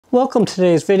Welcome to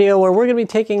today's video where we're going to be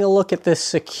taking a look at this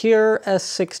SEQURE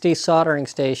S60 soldering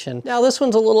station. Now this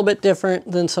one's a little bit different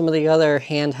than some of the other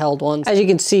handheld ones. As you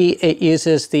can see, it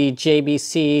uses the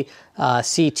JBC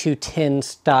C210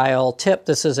 style tip.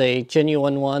 This is a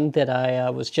genuine one that I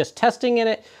was just testing in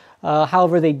it.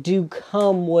 However, they do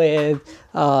come with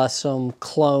some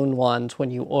clone ones when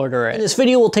you order it. In this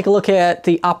video, we'll take a look at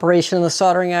the operation of the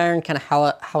soldering iron, kind of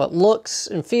how it looks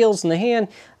and feels in the hand,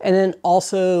 and then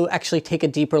also actually take a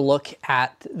deeper look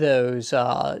at those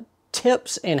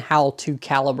tips and how to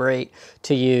calibrate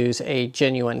to use a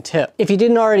genuine tip. If you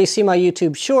didn't already see my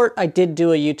YouTube short, I did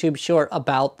do a YouTube short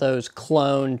about those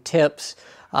clone tips.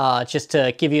 Just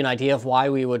to give you an idea of why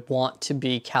we would want to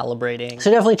be calibrating. So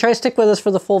definitely try to stick with us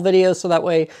for the full video so that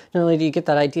way not only do you get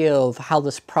that idea of how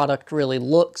this product really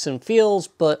looks and feels,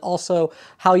 but also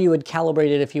how you would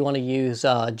calibrate it if you want to use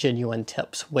genuine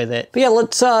tips with it. But yeah,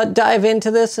 let's dive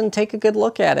into this and take a good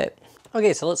look at it.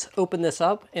 Okay, so let's open this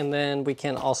up and then we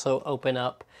can also open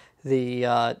up the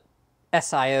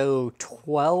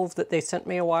SIO12 that they sent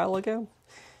me a while ago.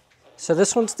 So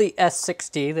this one's the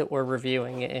S60 that we're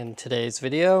reviewing in today's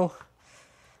video.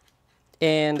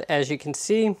 And as you can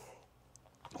see,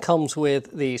 comes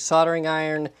with the soldering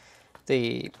iron,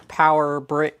 the power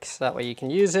bricks, that way you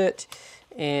can use it,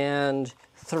 and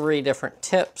 3 different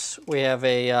tips. We have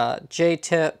a J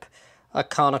tip, a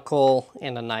conical,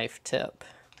 and a knife tip.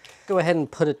 Go ahead and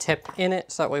put a tip in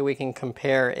it so that way we can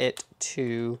compare it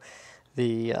to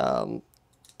the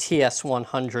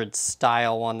TS100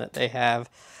 style one that they have.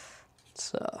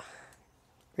 So here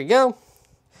we go.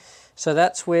 So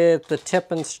that's with the tip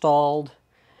installed,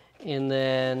 and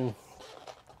then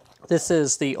this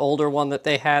is the older one that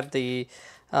they had, the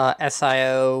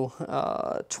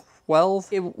SIO12.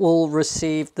 It will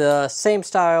receive the same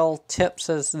style tips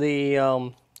as the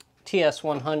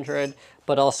TS100,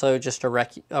 but also just a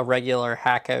regular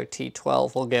Hakko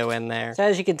T12 will go in there. So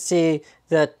as you can see,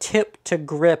 the tip to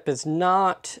grip is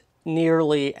not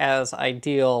nearly as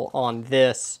ideal on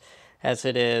this as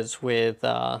it is with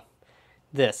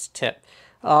this tip.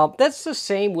 That's the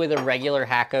same with a regular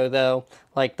Hakko though.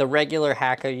 Like the regular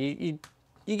Hakko,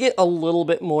 you get a little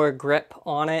bit more grip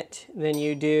on it than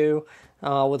you do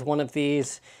with one of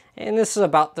these. And this is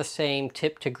about the same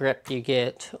tip to grip you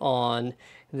get on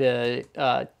the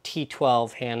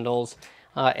T12 handles.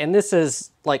 And this is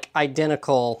like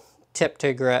identical tip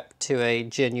to grip to a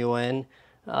genuine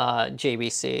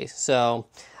JBC. So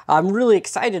I'm really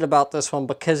excited about this one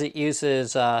because it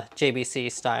uses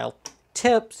JBC style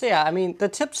tips. Yeah, I mean, the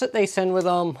tips that they send with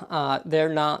them,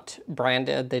 they're not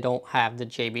branded. They don't have the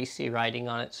JBC writing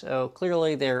on it. So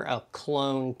clearly they're a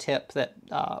clone tip that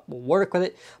will work with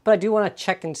it. But I do want to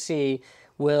check and see,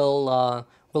 will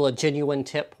a genuine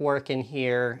tip work in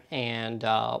here? And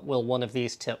will one of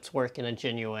these tips work in a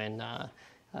genuine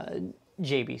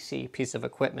JBC piece of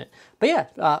equipment? But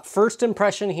yeah, first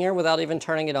impression here without even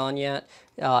turning it on yet.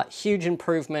 Huge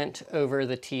improvement over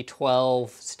the T12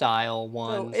 style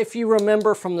one. So if you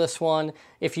remember from this one,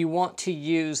 if you want to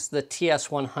use the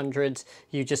TS100s,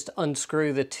 you just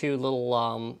unscrew the 2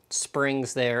 little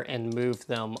springs there and move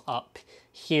them up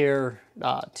here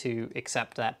to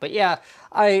accept that. But yeah,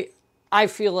 I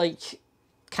feel like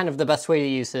kind of the best way to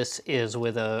use this is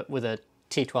with a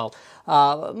T12,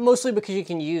 mostly because you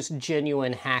can use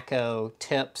genuine Hakko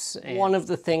tips. And one of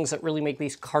the things that really make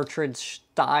these cartridge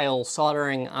style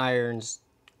soldering irons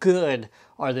good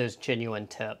are those genuine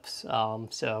tips.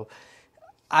 So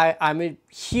I'm a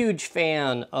huge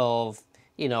fan of,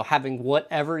 you know, having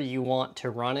whatever you want to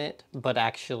run it, but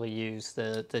actually use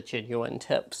the genuine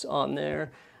tips on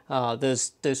there.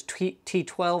 Those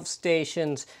T12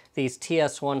 stations, these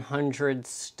TS100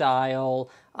 style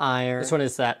iron. This one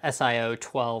is that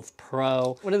SIO12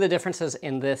 Pro. One of the differences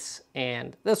in this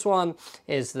and this one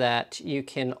is that you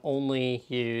can only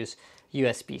use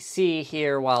USB-C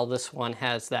here, while this one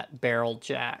has that barrel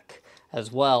jack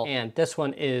as well. And this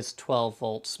one is 12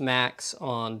 volts max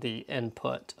on the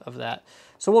input of that.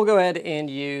 So we'll go ahead and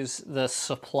use the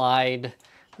supplied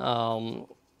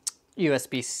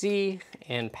USB-C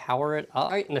and power it up.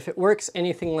 All right, and if it works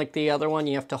anything like the other one,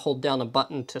 you have to hold down a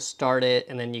button to start it,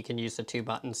 and then you can use the 2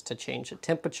 buttons to change the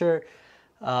temperature.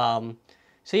 So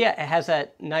yeah, it has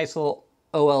that nice little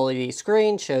OLED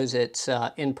screen, shows its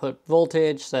input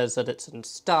voltage, says that it's in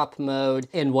stop mode,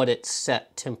 and what its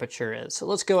set temperature is. So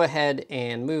let's go ahead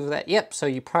and move that. Yep, so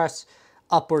you press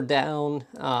up or down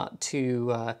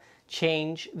to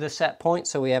change the set point.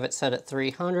 So we have it set at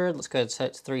 300. Let's go ahead and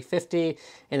set it to 350.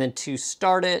 And then to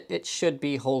start it, it should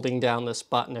be holding down this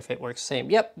button if it works same.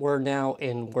 Yep, we're now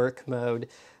in work mode.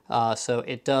 So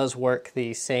it does work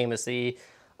the same as the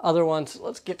other ones.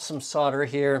 Let's get some solder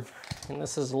here. And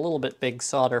this is a little bit big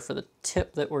solder for the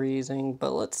tip that we're using,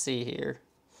 but let's see here.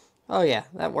 Oh yeah,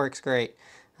 that works great.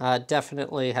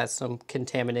 Definitely has some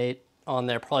contaminate on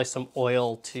there, probably some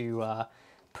oil to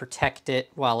protect it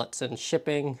while it's in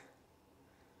shipping.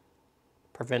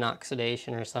 Prevent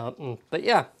oxidation or something. But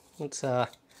yeah, let's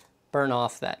burn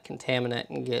off that contaminant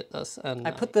and get us a knife.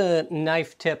 I put the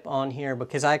knife tip on here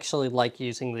because I actually like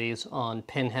using these on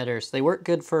pin headers. They work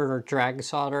good for drag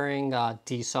soldering,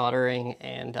 desoldering,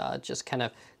 and just kind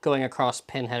of going across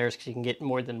pin headers because you can get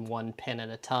more than one pin at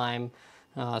a time.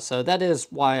 So that is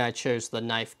why I chose the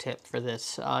knife tip for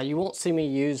this. You won't see me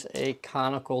use a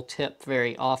conical tip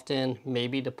very often,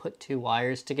 maybe to put two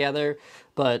wires together,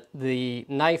 but the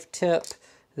knife tip,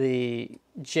 the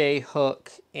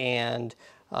J-hook, and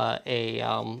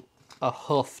a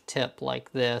hoof tip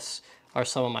like this are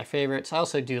some of my favorites. I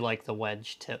also do like the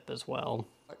wedge tip as well.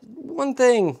 One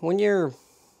thing, when you're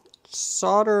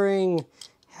soldering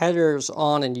headers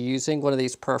on and using one of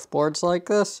these perf boards like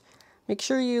this, make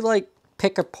sure you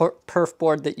pick a perf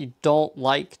board that you don't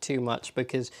like too much,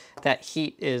 because that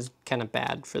heat is kind of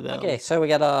bad for them. Okay, so we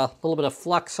got a little bit of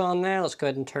flux on there. Let's go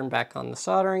ahead and turn back on the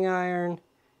soldering iron.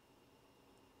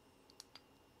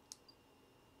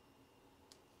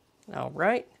 All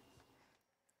right.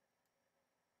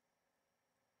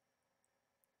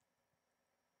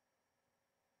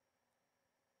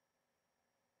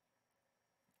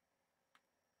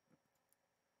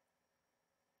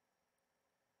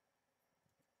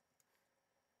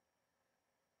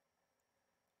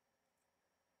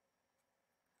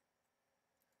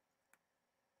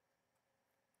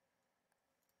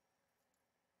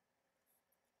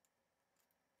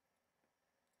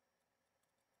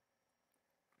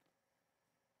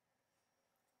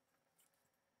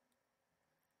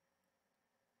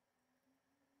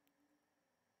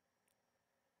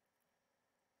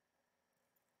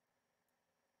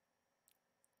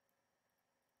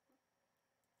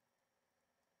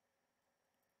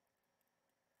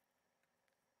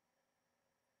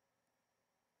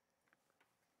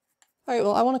 All right,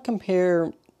 well, I want to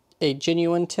compare a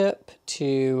genuine tip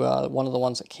to one of the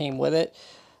ones that came with it.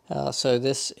 So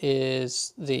this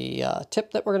is the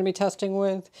tip that we're going to be testing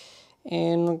with.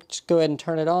 And we'll just go ahead and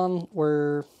turn it on.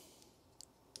 We're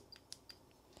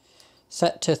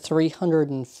set to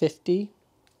 350.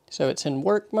 So it's in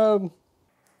work mode.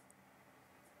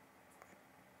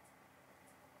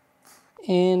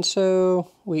 And so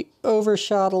we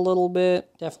overshot a little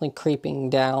bit, definitely creeping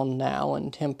down now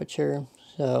in temperature.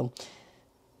 So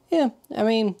yeah, I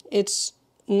mean, it's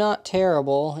not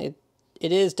terrible.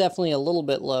 It is definitely a little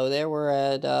bit low there. We're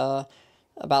at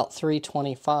about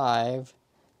 325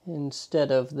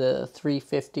 instead of the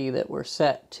 350 that we're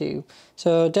set to.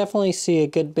 So definitely see a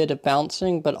good bit of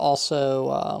bouncing, but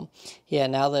also, yeah,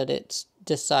 now that it's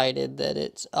decided that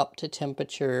it's up to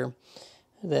temperature,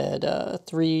 that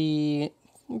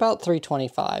about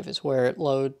 325 is where it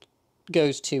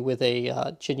goes to with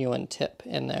a genuine tip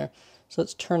in there. So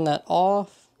let's turn that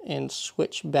off and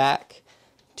switch back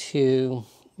to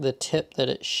the tip that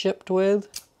it's shipped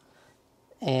with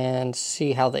and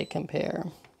see how they compare.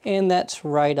 And that's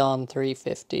right on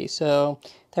 350. So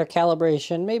their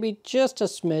calibration maybe just a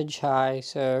smidge high.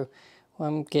 So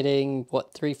I'm getting,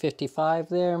 what, 355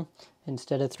 there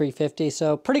instead of 350.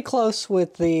 So pretty close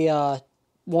with the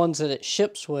ones that it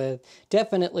ships with.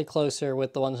 Definitely closer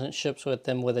with the ones that it ships with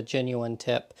than with a genuine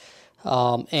tip.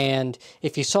 And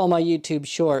if you saw my YouTube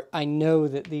short, I know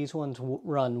that these ones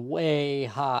run way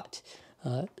hot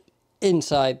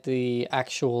inside the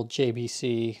actual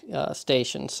JBC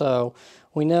station. So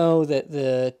we know that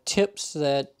the tips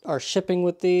that are shipping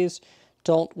with these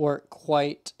don't work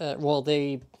quite, well,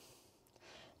 they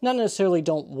not necessarily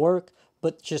don't work,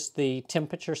 but just the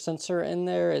temperature sensor in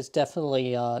there is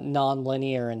definitely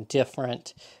non-linear and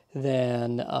different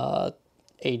than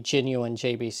a genuine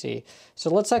JBC.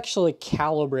 So let's actually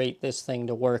calibrate this thing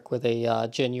to work with a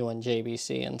genuine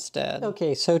JBC instead.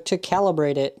 Okay, so to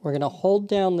calibrate it, we're going to hold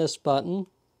down this button,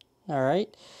 all right?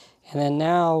 And then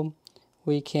now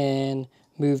we can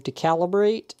move to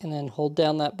calibrate and then hold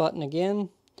down that button again.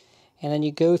 And then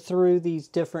you go through these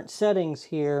different settings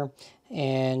here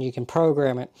and you can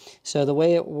program it. So the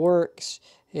way it works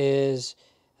is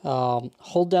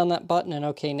hold down that button and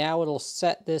okay, now it'll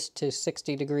set this to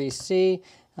 60 degrees C.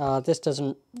 This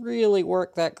doesn't really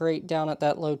work that great down at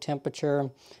that low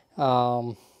temperature.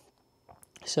 So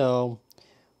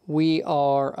we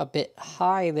are a bit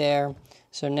high there.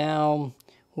 So now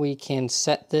we can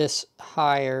set this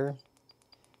higher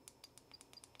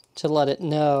to let it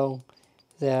know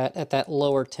that at that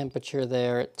lower temperature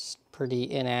there, it's pretty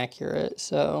inaccurate.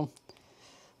 So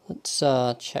Let's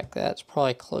check that. It's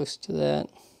probably close to that.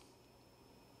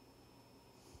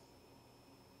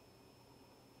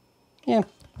 Yeah,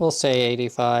 we'll say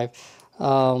 85.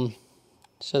 So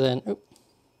then,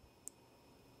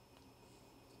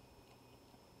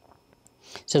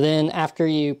 So then after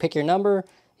you pick your number,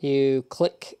 you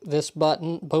click this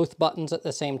button, both buttons at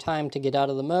the same time to get out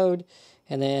of the mode,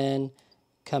 and then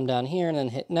come down here and then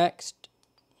hit next.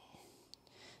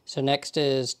 So next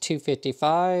is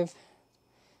 255.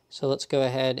 So let's go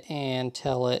ahead and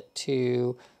tell it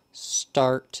to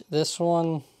start this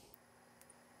one.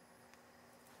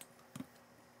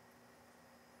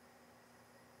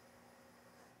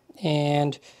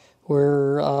 And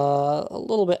we're a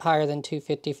little bit higher than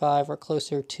 255. We're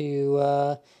closer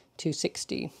to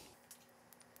 260.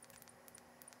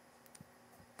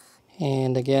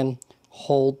 And again,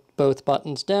 hold both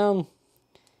buttons down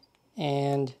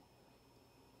and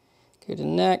go to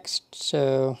next.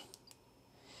 So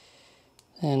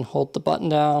then hold the button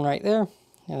down right there,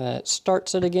 and then it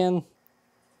starts it again.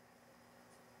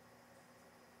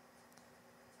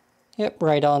 Yep,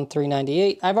 right on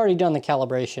 398. I've already done the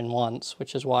calibration once,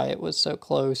 which is why it was so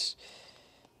close.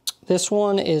 This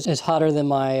one is hotter than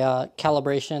my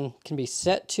calibration can be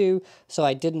set to, so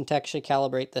I didn't actually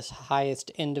calibrate this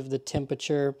highest end of the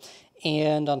temperature.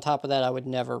 And on top of that, I would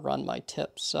never run my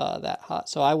tips that hot.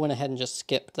 So I went ahead and just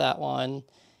skipped that one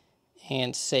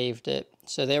and saved it.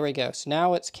 So there we go. So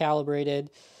now it's calibrated.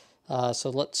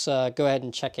 So let's go ahead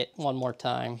and check it one more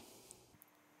time.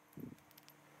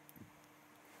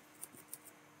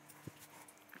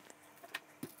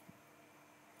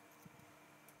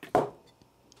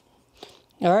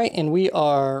 All right, and we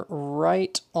are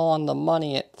right on the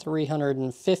money at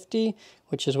 350,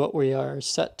 which is what we are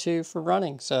set to for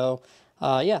running. So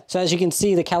yeah, so as you can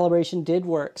see, the calibration did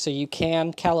work. So you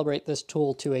can calibrate this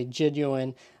tool to a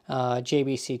genuine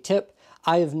JBC tip.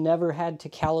 I have never had to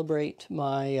calibrate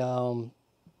my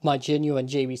my genuine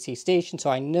JBC station,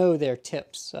 so I know their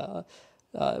tips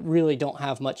really don't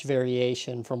have much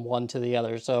variation from one to the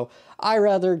other. So I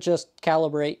rather just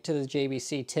calibrate to the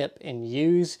JBC tip and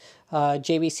use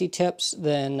JBC tips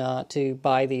than to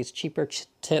buy these cheaper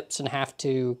tips and have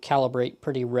to calibrate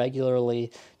pretty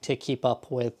regularly to keep up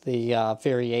with the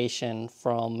variation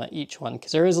from each one,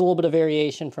 because there is a little bit of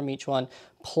variation from each one.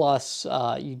 Plus,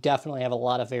 you definitely have a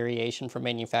lot of variation from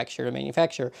manufacturer to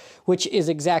manufacturer, which is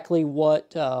exactly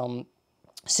what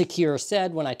SEQURE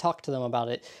said when I talked to them about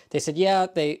it. They said, yeah,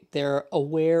 they're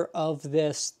aware of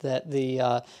this, that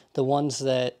the ones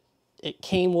that it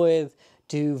came with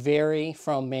do vary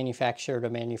from manufacturer to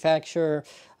manufacturer,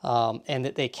 and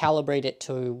that they calibrate it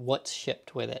to what's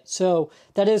shipped with it. So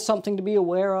that is something to be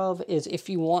aware of, is if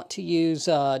you want to use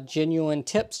genuine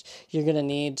tips, you're going to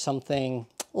need something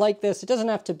like this. It doesn't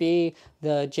have to be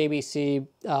the JBC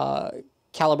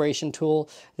calibration tool.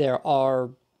 There are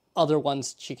other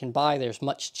ones that you can buy. There's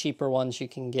much cheaper ones you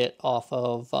can get off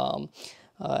of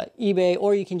eBay,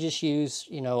 or you can just use,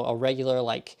 you know, a regular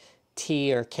like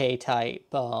T or K type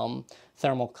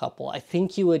thermocouple. I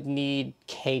think you would need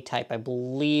K type. I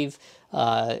believe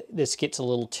this gets a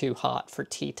little too hot for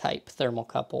T type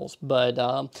thermocouples, but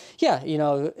yeah, you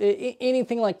know,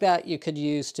 anything like that you could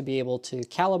use to be able to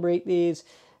calibrate these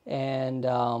and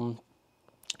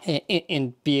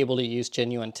be able to use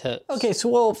genuine tips. Okay, so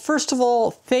well, first of all,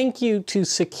 thank you to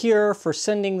SEQURE for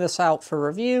sending this out for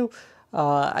review.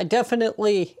 I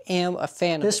definitely am a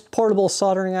fan of this portable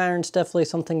soldering iron. Is definitely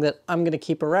something that I'm going to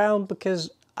keep around because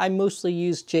I mostly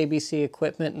use JBC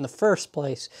equipment in the first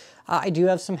place. I do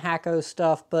have some Hakko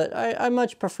stuff, but I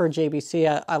much prefer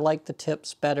JBC. I like the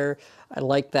tips better. I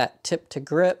like that tip to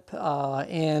grip,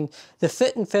 and the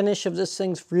fit and finish of this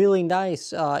thing's really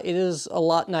nice. It is a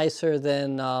lot nicer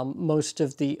than most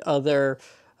of the other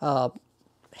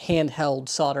handheld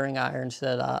soldering irons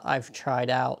that I've tried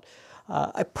out.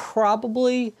 I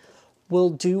probably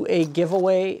will do a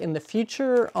giveaway in the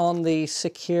future on the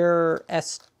SEQURE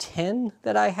S10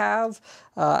 that I have.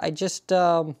 I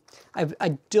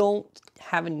don't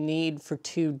have a need for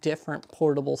two different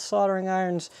portable soldering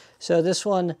irons, so this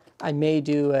one I may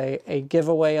do a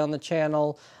giveaway on the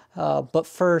channel. But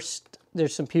first,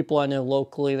 there's some people I know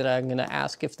locally that I'm going to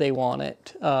ask if they want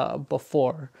it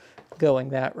before going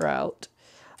that route.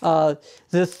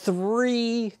 The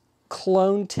three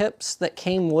clone tips that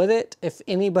came with it. If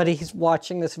anybody's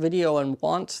watching this video and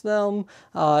wants them,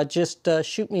 just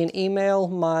shoot me an email.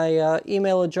 My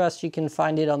email address, you can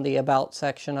find it on the About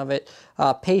section of it.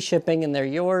 Pay shipping and they're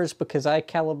yours because I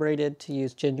calibrated to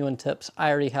use genuine tips. I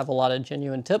already have a lot of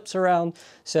genuine tips around,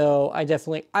 so I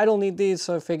don't need these,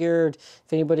 so I figured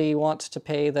if anybody wants to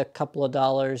pay the couple of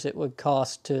dollars it would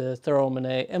cost to throw them in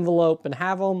an envelope and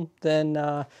have them,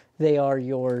 then they are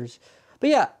yours. But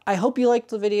yeah, I hope you liked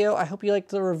the video. I hope you liked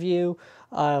the review.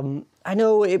 I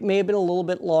know it may have been a little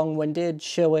bit long-winded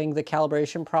showing the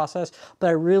calibration process, but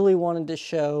I really wanted to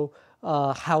show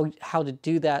how to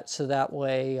do that so that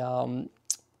way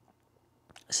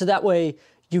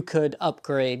you could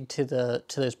upgrade to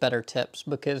those better tips,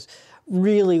 because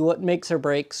really what makes or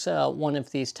breaks one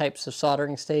of these types of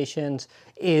soldering stations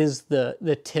is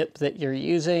the tip that you're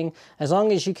using. As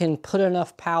long as you can put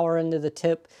enough power into the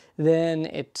tip, then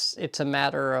it's a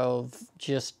matter of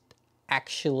just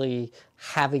actually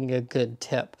having a good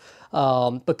tip.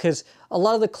 Because a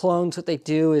lot of the clones, what they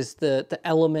do is the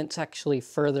element's actually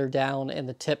further down in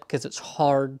the tip because it's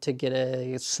hard to get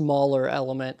a smaller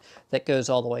element that goes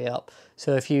all the way up.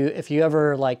 So if you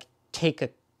ever like take a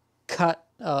cut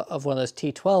of one of those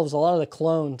T12s, a lot of the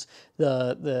clones,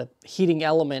 the heating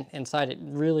element inside it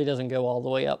really doesn't go all the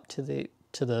way up to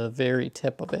the very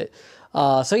tip of it.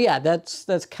 So yeah,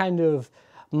 that's kind of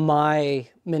my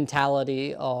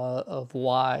mentality of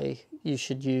why you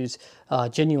should use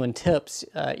genuine tips,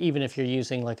 even if you're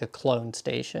using like a clone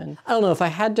station. I don't know, if I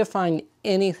had to find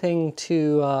anything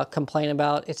to complain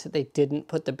about, it's that they didn't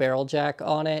put the barrel jack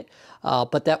on it,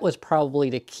 but that was probably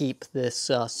to keep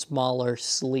this smaller,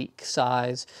 sleek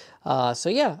size. So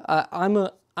yeah, I'm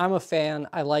a fan.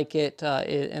 I like it,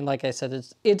 and like I said,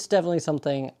 it's definitely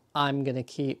something I'm gonna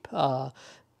keep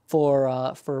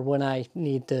for when I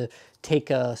need to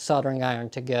take a soldering iron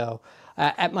to go.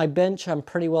 At my bench, I'm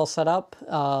pretty well set up,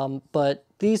 but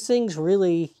these things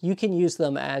really, you can use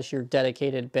them as your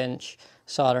dedicated bench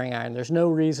soldering iron. There's no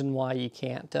reason why you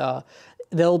can't.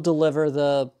 They'll deliver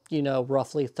the,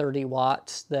 roughly 30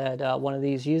 watts that one of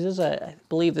these uses. I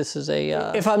believe this is a,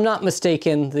 if I'm not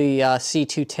mistaken, the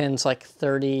C210's like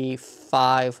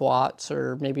 35 watts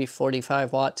or maybe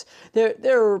 45 watts.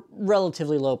 They're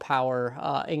relatively low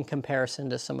power in comparison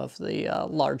to some of the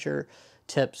larger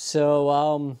tips.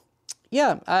 So,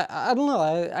 yeah, I don't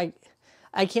know.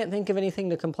 I can't think of anything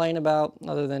to complain about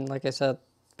other than, like I said,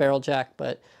 barrel jack,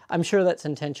 but I'm sure that's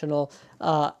intentional.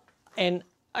 And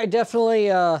I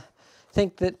definitely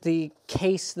think that the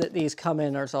case that these come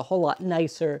in is a whole lot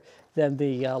nicer than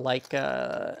the, I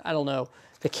don't know,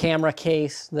 the camera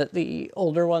case that the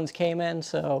older ones came in.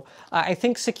 So I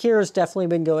think SEQURE has definitely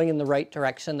been going in the right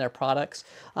direction, their products.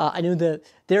 I know that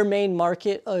their main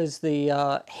market is the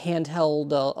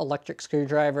handheld electric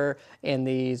screwdriver and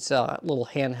these little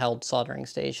handheld soldering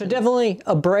stations. So definitely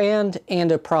a brand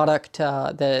and a product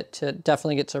that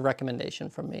definitely gets a recommendation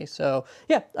from me. So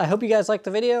yeah, I hope you guys liked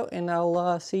the video, and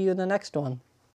I'll see you in the next one.